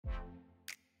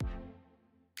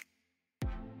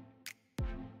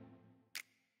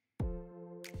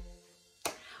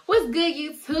good,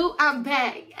 YouTube? I'm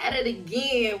back at it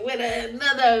again with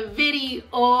another video.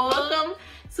 Welcome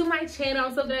to my channel.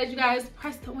 I'm so glad you guys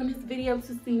pressed on this video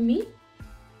to see me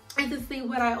and to see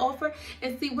what I offer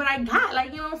and see what I got.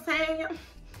 Like, you know what I'm saying?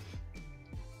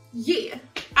 Yeah,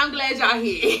 I'm glad y'all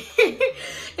here.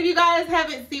 If you guys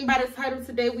haven't seen by the title,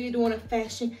 today we're doing a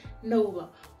Fashion Nova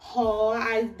haul.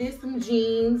 I did some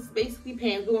jeans, basically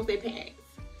pants. We won't say pants.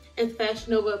 It's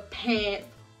Fashion Nova pants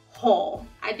haul.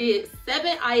 I did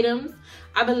 7 items.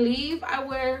 I believe I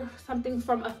wear something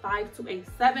from a 5 to a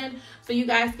 7, so you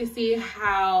guys can see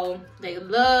how they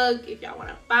look, if y'all want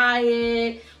to buy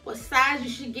it, what size you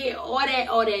should get, all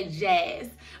that jazz.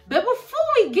 But before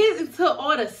we get into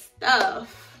all the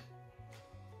stuff,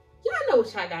 y'all know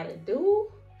what y'all gotta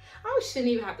do. I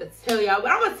shouldn't even have to tell y'all,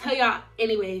 but I'm gonna tell y'all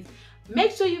anyways.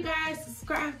 Make sure you guys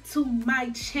subscribe to my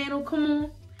channel. Come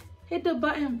on, hit the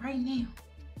button right now.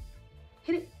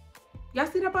 Hit it. Y'all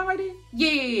see that button right there?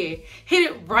 Yeah. Hit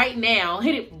it right now.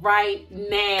 Hit it right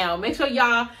now. Make sure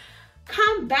y'all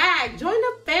come back. Join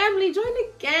the family. Join the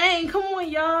gang. Come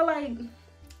on, y'all. Like,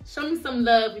 show me some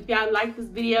love. If y'all like this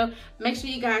video, make sure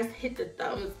you guys hit the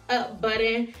thumbs up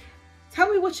button. Tell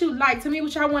me what you like. Tell me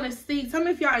what y'all want to see. Tell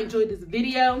me if y'all enjoyed this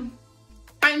video.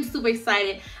 I'm super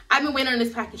excited. I've been waiting on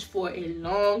this package for a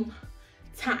long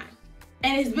time.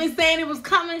 And it's been saying it was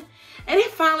coming. And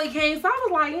it finally came. So I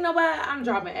was like, you know what? I'm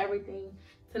dropping everything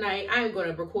tonight. I'm going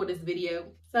to record this video.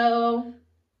 So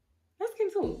let's get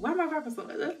into it. Why am I rapping so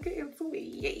much? Let's get into it.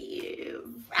 Yes.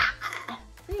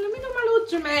 See, let me know my little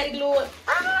dramatic Lord.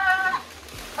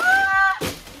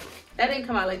 That didn't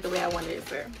come out like the way I wanted it,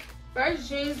 sir. First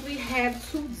jeans we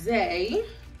have today.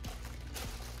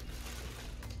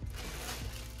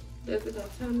 Does it gonna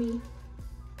tell me?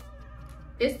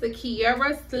 It's the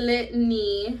Kiara Slit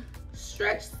Knee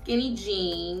Stretch Skinny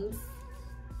Jeans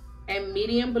and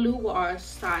medium blue wash,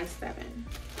 size 7.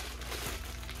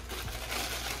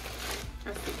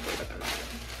 Let's see what they're gonna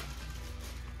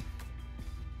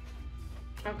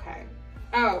do. Okay.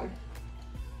 Oh.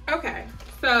 Okay.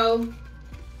 So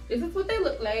this is what they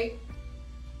look like.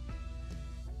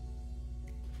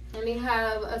 And they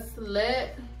have a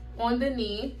slit on the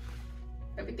knee.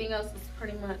 Everything else is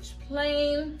pretty much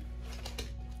plain.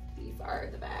 These are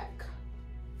the back.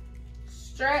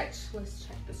 Stretch. Let's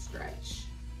check the stretch.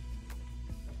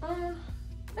 A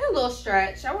little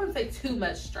stretch. I wouldn't say too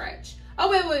much stretch. Oh,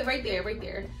 wait, right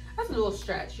there. That's a little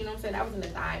stretch. You know what I'm saying? That was in the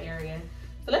thigh area.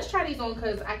 So let's try these on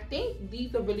because I think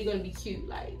these are really going to be cute.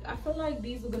 Like, I feel like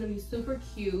these are going to be super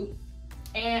cute.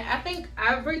 And I think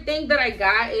everything that I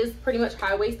got is pretty much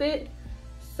high-waisted.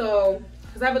 So,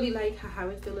 because I really like how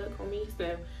high-waisted look on me.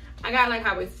 So, I got like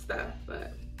high-waisted stuff.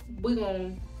 But we're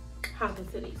going to hop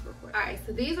into these real quick. Alright,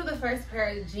 so these are the first pair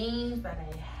of jeans that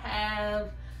I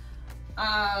have.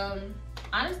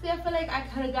 Honestly, I feel like I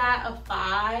could have got a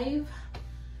 5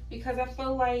 because I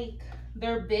feel like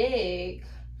they're big.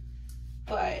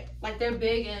 But, like, they're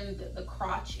big in the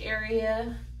crotch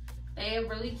area. They're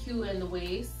really cute in the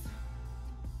waist.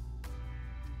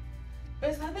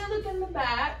 That's how they look in the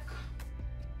back.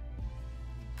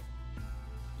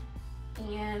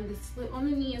 And the slit on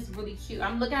the knee is really cute.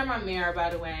 I'm looking at my mirror, by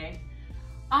the way.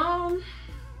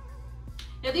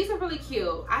 Yeah, these are really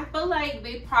cute. I feel like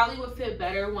they probably would fit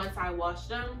better once I wash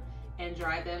them and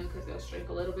dry them because they'll shrink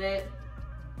a little bit.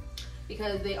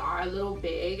 Because they are a little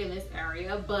big in this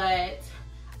area. But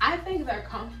I think they're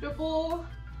comfortable.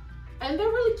 And they're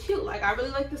really cute. Like, I really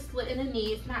like the slit in the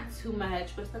knee. It's not too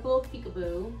much, but it's like a little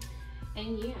peekaboo.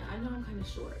 And yeah, I know I'm kind of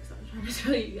short, so I'm trying to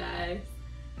show you guys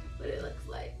what it looks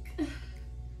like.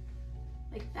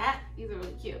 Like that. These are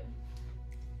really cute.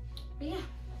 But yeah,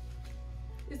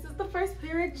 this is the first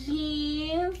pair of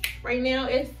jeans. Right now,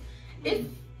 it's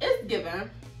given.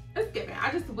 It's given. I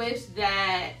just wish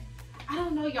that, I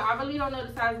don't know, y'all. I really don't know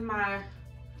the size of my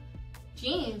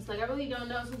jeans. Like, I really don't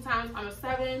know. Sometimes I'm a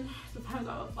 7, sometimes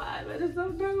I'm a 5. I just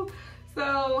don't know.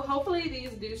 So hopefully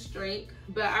these do shrink,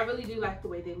 but I really do like the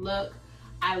way they look.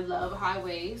 I love high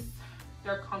waist.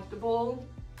 They're comfortable.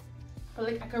 I feel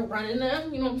like I could run in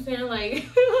them, you know what I'm saying? Like,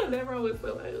 never was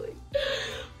so ugly.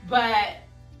 But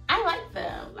I like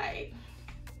them. Like,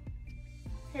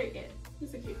 here you go.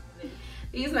 These are cute.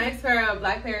 These nice pair of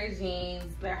black pair of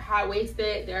jeans. They're high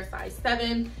waisted. They're size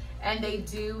 7, and they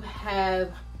do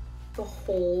have the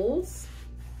holes.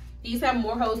 These have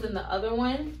more holes than the other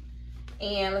one.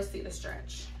 And let's see the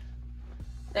stretch.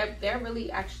 They're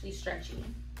really actually stretchy.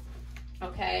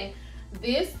 Okay.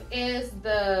 This is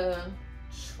the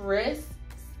Tris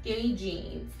Skinny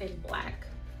Jeans in black.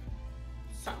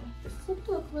 So this is what it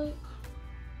looks like.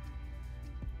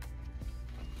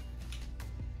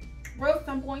 Real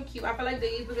simple and cute. I feel like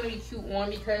these are gonna be cute on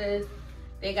because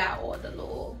They got all the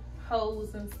little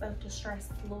hoes and stuff to stress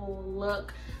the little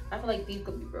look. I feel like these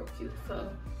could be real cute. So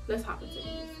let's hop into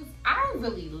these. I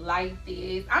really like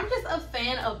these. I'm just a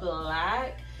fan of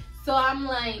black. So I'm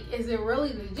like, is it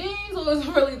really the jeans or is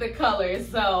it really the colors?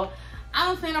 So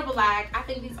I'm a fan of black. I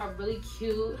think these are really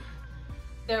cute.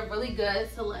 They're really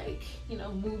good to like, you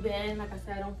know, move in. Like I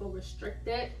said, I don't feel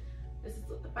restricted. This is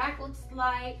what the back looks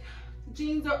like. The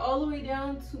jeans are all the way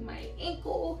down to my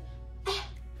ankle.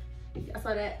 Y'all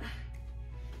saw that?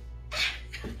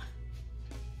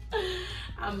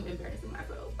 I'm embarrassing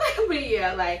myself. But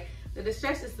yeah, like the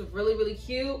stretch is really, really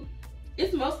cute.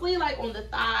 It's mostly like on the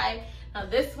thigh. Now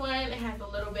this one, it has a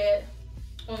little bit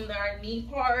on their knee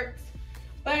parts.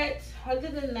 But other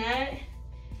than that,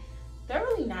 they're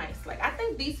really nice. Like I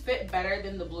think these fit better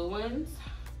than the blue ones.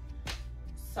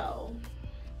 So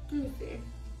let me see.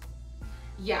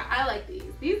 Yeah, I like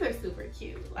these. These are super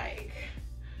cute. Like,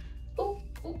 ooh,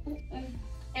 ooh, ooh, ooh.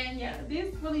 And yeah,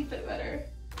 these really fit better.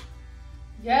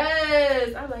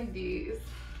 Yes, I like these.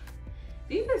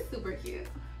 These are super cute.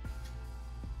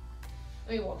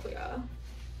 Let me walk for y'all.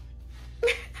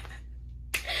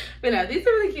 But no, these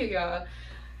are really cute, y'all.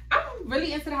 I'm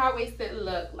really into the high-waisted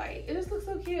look. Like, it just looks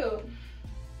so cute.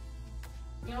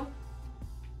 You know?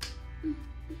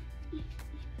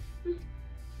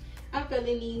 I'm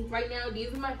feeling these right now.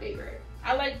 These are my favorite.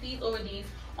 I like these over these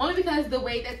only because the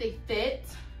way that they fit,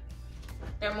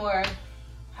 they're more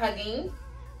hugging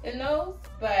than those.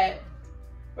 But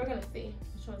we're gonna see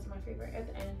which one's my favorite at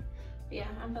the end. But yeah,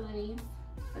 I'm feeling these.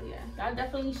 So yeah, y'all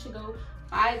definitely should go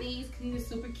buy these because these are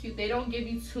super cute. They don't give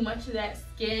you too much of that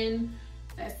skin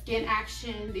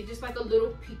action. They just like a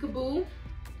little peekaboo.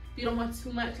 If you don't want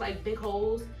too much like big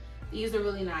holes, these are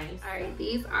really nice. All right,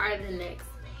 these are the next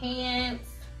pants.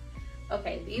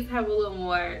 Okay, these have a little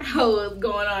more holes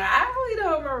going on. I really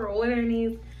don't remember wearing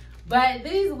these, but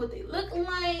these are what they look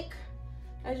like.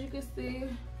 As you can see,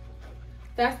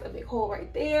 that's a big hole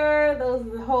right there. Those are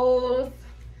the holes.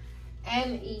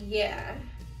 And yeah,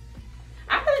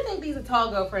 I really think these are tall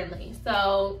girl friendly.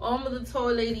 So all of the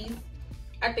tall ladies,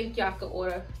 I think y'all could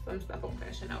order some stuff on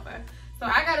Fashion Nova. So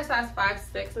I got a size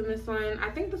 5'6" in this one. I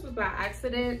think this was by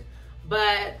accident,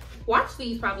 but watch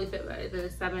these probably fit better than a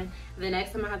 7. And the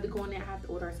next time I have to go in there, I have to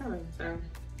order a 7. So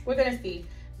we're gonna see.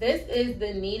 This is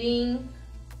the Needing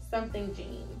Something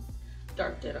jeans,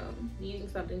 dark denim. Needing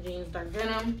Something jeans, dark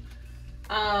denim.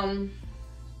 I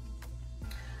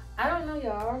don't know,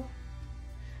 y'all.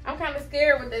 I'm kind of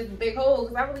scared with this big hole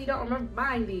because I really don't remember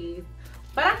buying these.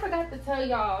 But I forgot to tell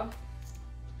y'all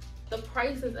the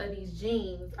prices of these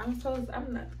jeans. I'm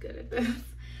not good at this.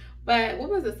 But what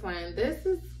was this one?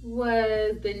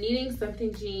 Was the Needing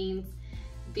Something jeans.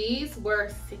 These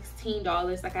were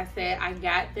 $16. Like I said, I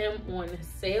got them on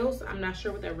sale, so I'm not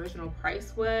sure what the original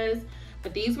price was,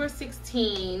 but these were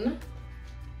 $16.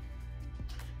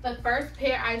 The first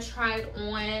pair I tried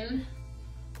on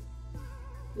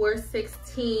were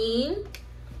 $16.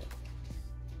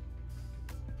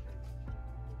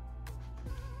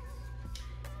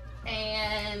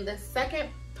 And the second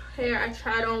pair I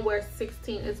tried on were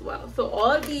 $16 as well. So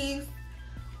all of these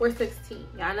were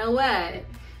 $16. Y'all know what?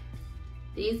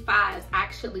 These 5s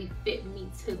actually fit me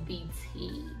to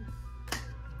BT.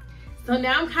 So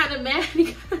now I'm kind of mad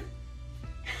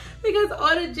because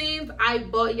all the jeans I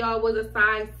bought y'all was a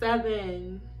size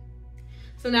 7.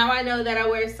 So now I know that I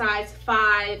wear size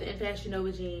 5 in Fashion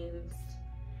Nova jeans.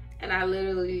 And I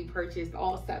literally purchased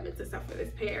all 7s except for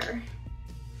this pair.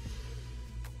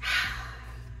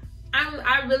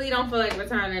 I really don't feel like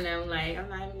returning them. Like, I'm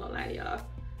not even gonna lie to y'all.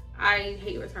 I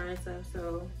hate returning stuff,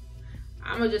 so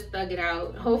I'm gonna just thug it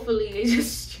out. Hopefully they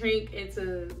just shrink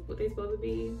into what they're supposed to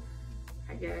be,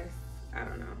 I guess. I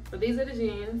don't know. But these are the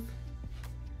jeans.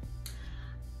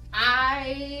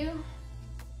 I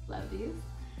love these.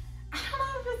 I don't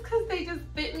know if it's because they just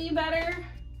fit me better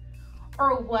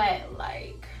or what.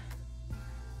 Like,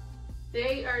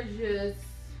 they are just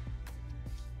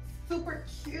super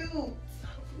cute.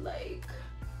 Like,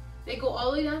 they go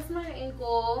all the way down to my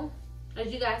ankle.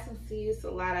 As you guys can see, it's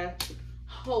a lot of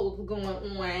holes going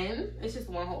on. It's just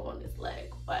one hole on this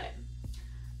leg, but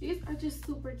these are just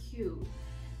super cute.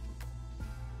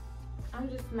 I'm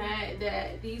just mad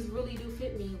that these really do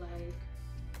fit me. Like,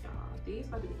 y'all, these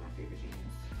about to be my favorite jeans.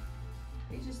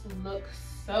 They just look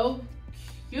so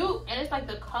cute, and it's like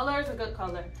the color is a good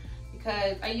color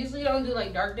because I usually don't do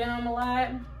like dark denim a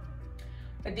lot,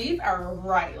 but these are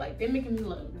right. Like, they're making me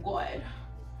look good.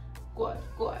 Good.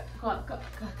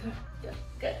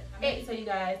 Okay, so you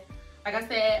guys, like I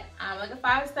said, I'm like a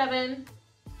 5'7".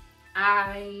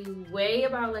 I weigh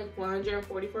about like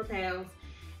 144 pounds,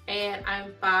 and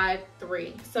I'm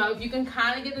 5'3". So if you can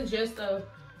kind of get the gist of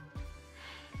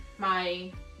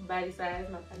my body size,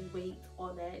 my body weight,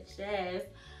 all that jazz.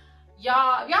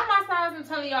 Y'all, if y'all my size, I'm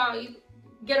telling y'all,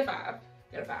 get a 5.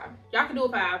 Get a 5. Y'all can do a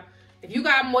 5. If you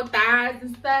got more thighs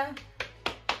and stuff,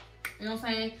 you know what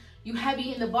I'm saying? You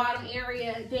heavy in the bottom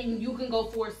area, then you can go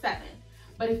for a 7.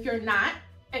 But if you're not,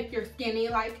 if you're skinny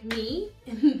like me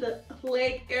in the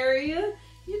leg area,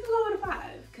 you can go with a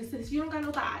 5. Because you don't got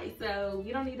no thighs, so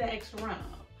you don't need that extra rump.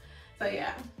 So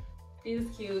yeah, these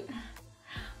is cute.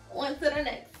 On to the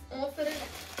next. On to the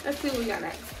next. Let's see what we got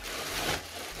next.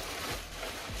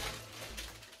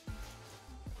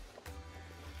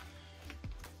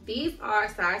 These are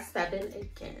size 7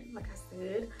 again, like I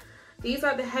said. These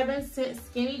are the Heaven Sent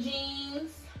skinny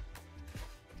jeans.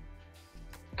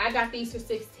 I got these for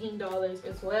 $16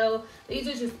 as well. These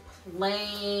are just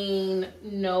plain,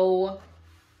 no,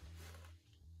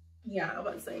 yeah, I'm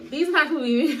about to say, these are not gonna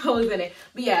be any holes in it.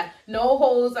 But yeah, no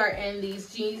holes are in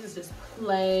these jeans. It's just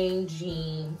plain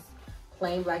jeans,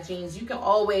 plain black jeans. You can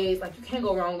always, like, you can't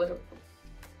go wrong with a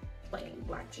plain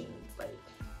black jeans. Like,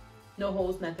 no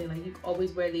holes, nothing. Like, you can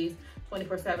always wear these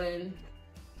 24/7.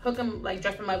 Hook them, like,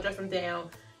 dress them up, dress them down.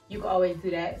 You can always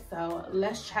do that. So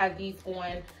let's try these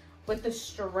on with the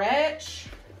stretch.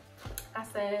 I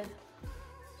said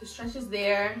the stretch is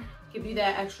there, give you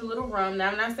that extra little room. Now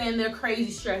I'm not saying they're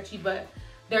crazy stretchy, but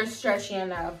they're stretchy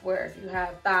enough where if you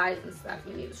have thighs and stuff,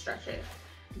 you need to stretch it.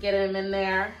 Get them in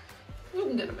there. You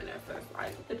can get them in there first.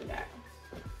 Like, look at that.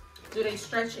 Do they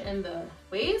stretch in the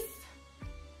waist?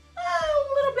 A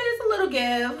little bit. It's a little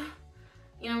give.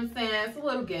 You know what I'm saying? It's a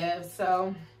little give.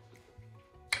 So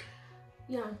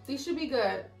yeah, these should be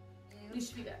good. These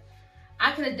should be good.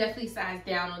 I could have definitely sized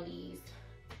down on these.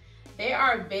 They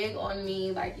are big on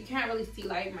me. Like, you can't really see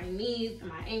like my knees and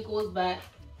my ankles, but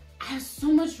I have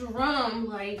so much room,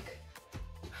 like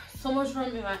so much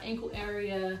room in my ankle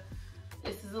area.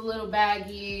 This is a little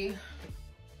baggy, of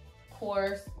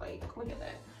course. Like, look at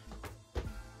that.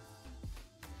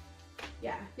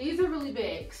 Yeah, these are really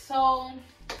big. So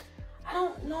I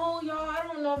don't know, y'all. I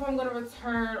don't know if I'm gonna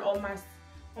return all my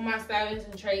 7s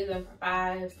and trade them for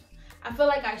 5s. I feel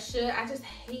like I should. I just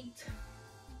hate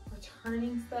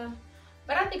returning stuff.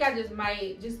 But I think I just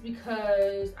might, just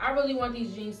because I really want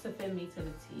these jeans to fit me to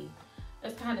the T.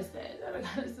 It's kind of sad that I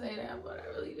gotta say that, but I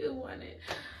really do want it.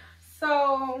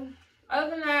 So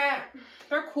other than that,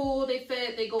 they're cool. They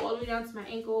fit. They go all the way down to my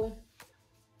ankle.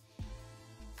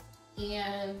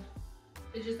 And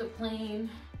it's just a plain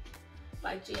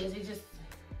black jeans. They just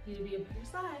need to be a better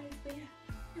size. But yeah,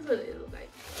 here's what it looks like.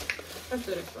 Let's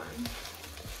do this one.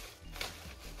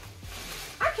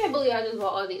 I can't believe I just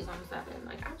bought all these on 7.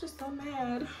 Like, I'm just so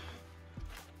mad.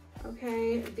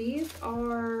 Okay, these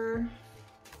are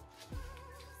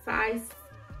size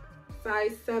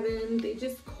 7. They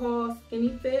just call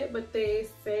skinny fit, but they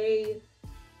say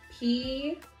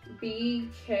PBK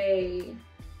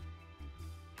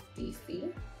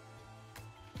DC.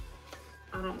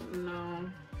 I don't know.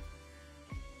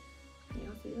 Can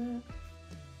y'all see that?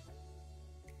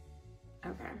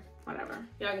 Okay, whatever.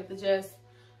 Y'all get the gist.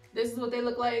 This is what they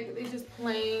look like. They just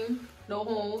plain, no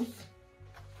holes.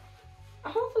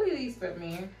 Hopefully these fit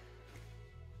me.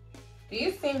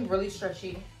 These seem really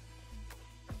stretchy.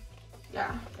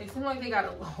 Yeah, they seem like they got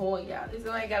a hole. Yeah, they seem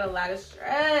like they got a lot of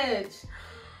stretch.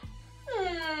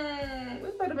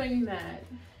 This better make me mad.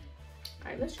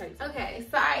 All right, let's try these. Okay,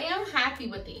 so I am happy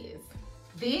with these.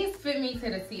 These fit me to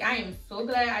the T. I am so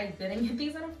glad I didn't get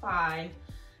these in a 5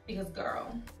 because,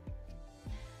 girl,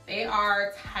 they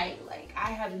are tight. Like,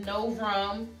 I have no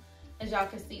room, as y'all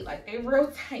can see. Like, they're real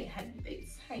tight, honey. They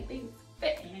tight. They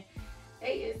fitting.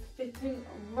 They is fitting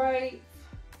right.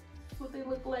 That's what they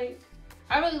look like.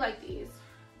 I really like these.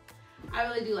 I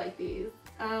really do like these.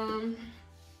 I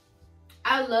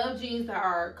love jeans that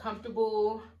are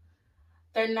comfortable.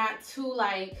 They're not too,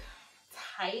 like,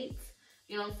 tight.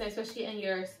 You know what I'm saying? Especially in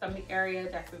your stomach area.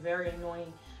 That's very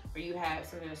annoying where you have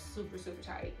something that's super, super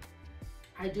tight.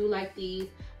 I do like these,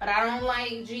 but I don't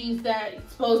like jeans that are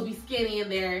supposed to be skinny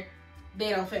and they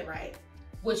don't fit right.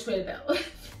 Which way though?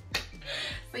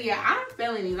 So yeah, I'm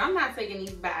feeling these. I'm not taking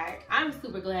these back. I'm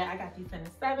super glad I got these in a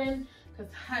 7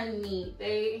 because, honey,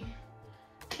 they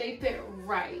fit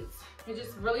right. They're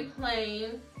just really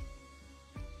plain.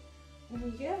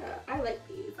 And yeah, I like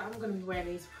these. I'm gonna be wearing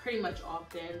these pretty much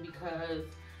often because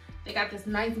they got this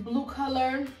nice blue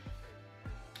color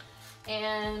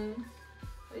and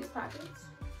these pockets.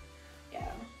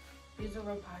 Yeah, these are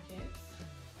real pockets.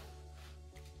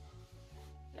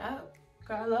 Yeah,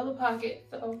 I love a pocket,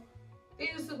 so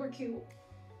these are super cute.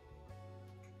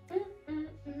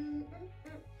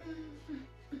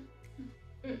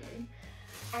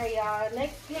 Alright, y'all,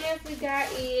 next pants we got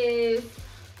is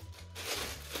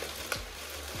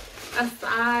a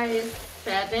size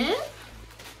 7.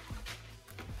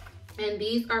 And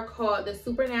these are called the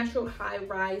Supernatural High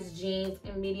Rise Jeans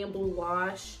in medium blue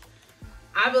wash.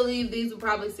 I believe these were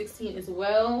probably 16 as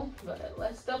well, but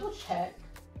let's double check.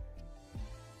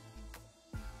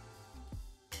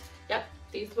 Yep,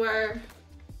 these were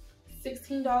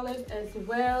 $16 as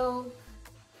well.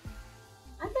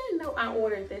 I didn't know I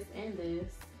ordered this and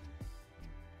this.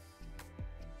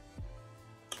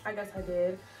 I guess I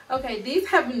did. Okay, these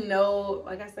have no,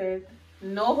 like I said,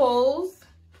 no holes.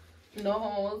 No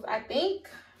holes. I think,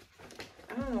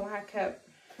 I don't know why I thought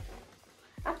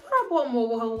I bought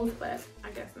more holes, but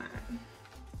I guess not.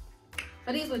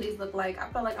 But these are what these look like. I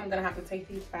feel like I'm gonna have to take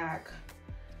these back.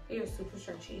 They are super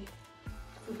stretchy.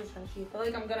 Super stretchy. I feel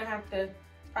like I'm gonna have to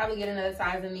probably get another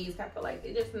size in these. I feel like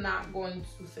they're just not going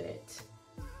to fit.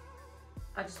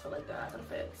 I just feel like they're not gonna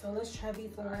fit. So let's try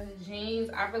these on. The jeans,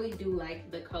 I really do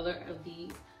like the color of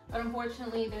these, but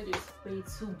unfortunately they're just way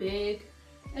too big.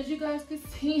 As you guys can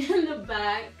see in the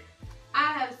back,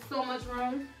 I have so much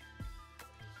room.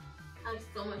 I have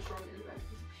so much room in the back of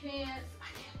these pants. I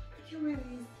can't wear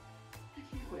these. I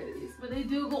can't wear these, but they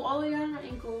do go all the way down my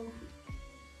ankle.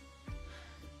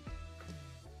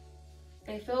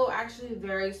 They feel actually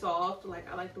very soft. Like,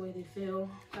 I like the way they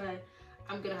feel, but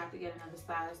I'm gonna have to get another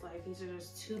size. Like, these are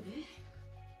just too big.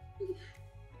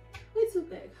 Way too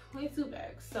big. Way too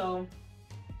big. So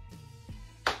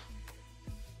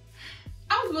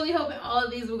I was really hoping all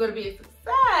of these were gonna be a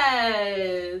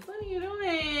success. What are you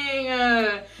doing?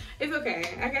 It's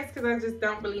okay. I guess because I just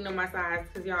don't really know my size.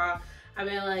 Because y'all, I've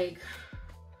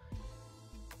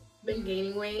been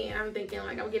gaining weight, and I'm thinking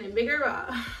like I'm getting bigger, but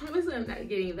obviously I'm not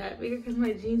getting that bigger because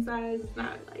my jean size is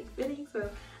not like fitting. So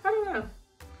I don't know.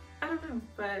 I don't know.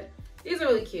 But these are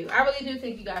really cute. I really do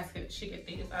think you guys should get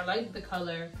these. I like the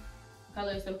color. The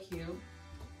color is so cute,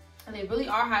 and they really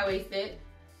are high-waisted.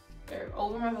 They're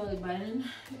over my belly button.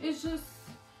 It's just,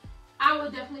 I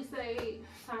would definitely say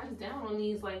size down on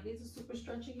these. Like, these are super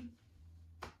stretchy,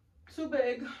 too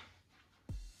big.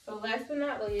 So last but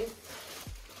not least,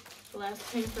 the last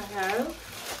pants I have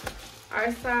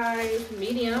are size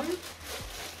medium.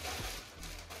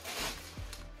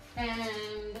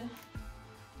 And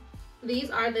these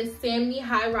are the Sammy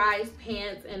high rise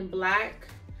pants in black.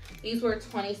 These were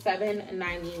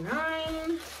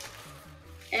 $27.99.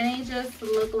 And they just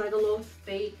look like a little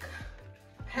fake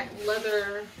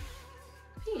leather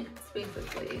pants,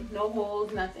 basically. No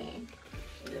holes, nothing.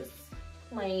 Just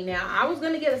plain. Now, I was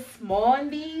gonna get a small in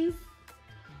these,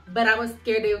 but I was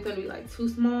scared they were gonna be like too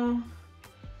small.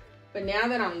 But now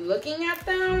that I'm looking at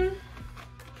them,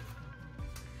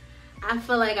 I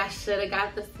feel like I should have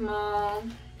got the small.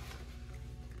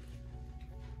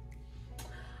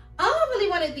 I really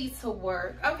wanted these to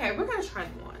work. Okay, we're gonna try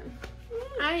them on.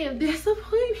 I am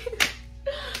disappointed.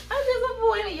 I'm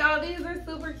disappointed, y'all. These are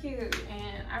super cute,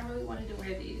 and I really wanted to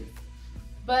wear these.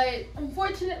 But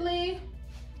unfortunately,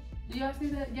 do y'all see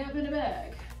that gap in the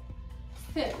bag?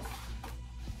 Sis,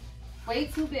 way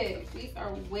too big. These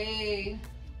are way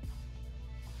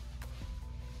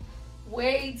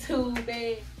too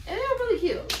big. And they're really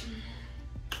cute.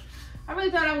 I really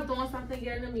thought I was doing something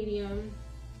getting a medium.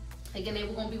 Again, they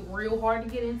were gonna be real hard to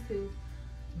get into.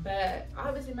 But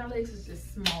obviously my legs is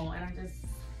just small, and I'm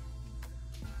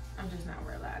just not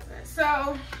realizing it.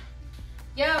 So,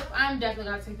 yep, I'm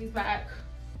definitely gonna take these back.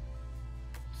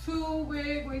 Too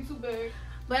big, way too big.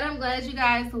 But I'm glad you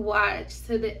guys watched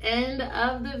to the end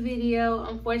of the video.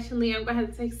 Unfortunately, I'm gonna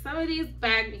have to take some of these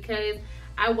back because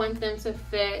I want them to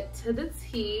fit to the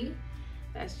T.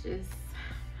 That's just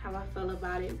how I feel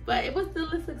about it. But it was still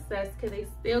a success because they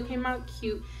still came out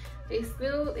cute. They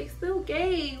still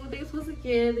gave what they supposed to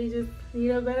give. They just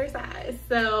need a better size.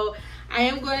 So I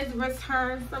am going to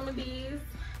return some of these.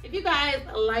 If you guys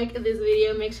like this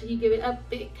video, make sure you give it a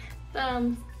big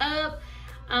thumbs up.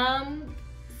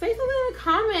 Say something in the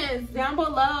comments down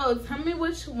below. Tell me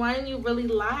which one you really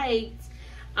liked.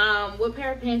 What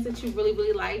pair of pants that you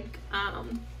really like. I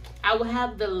will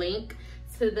have the link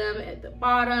to them at the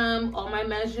bottom, all my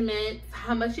measurements,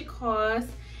 how much it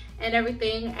costs, and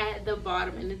everything at the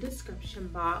bottom in the description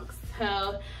box.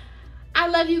 So I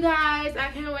love you guys.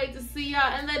 I can't wait to see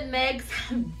y'all in the next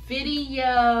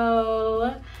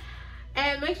video.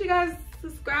 And make sure you guys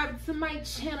subscribe to my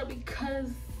channel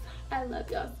because I love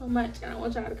y'all so much and I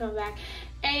want y'all to come back.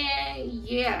 And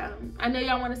yeah, I know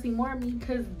y'all want to see more of me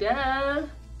because duh,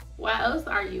 why else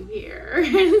are you here?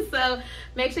 So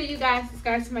make sure you guys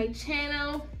subscribe to my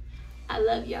channel. I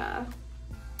love y'all.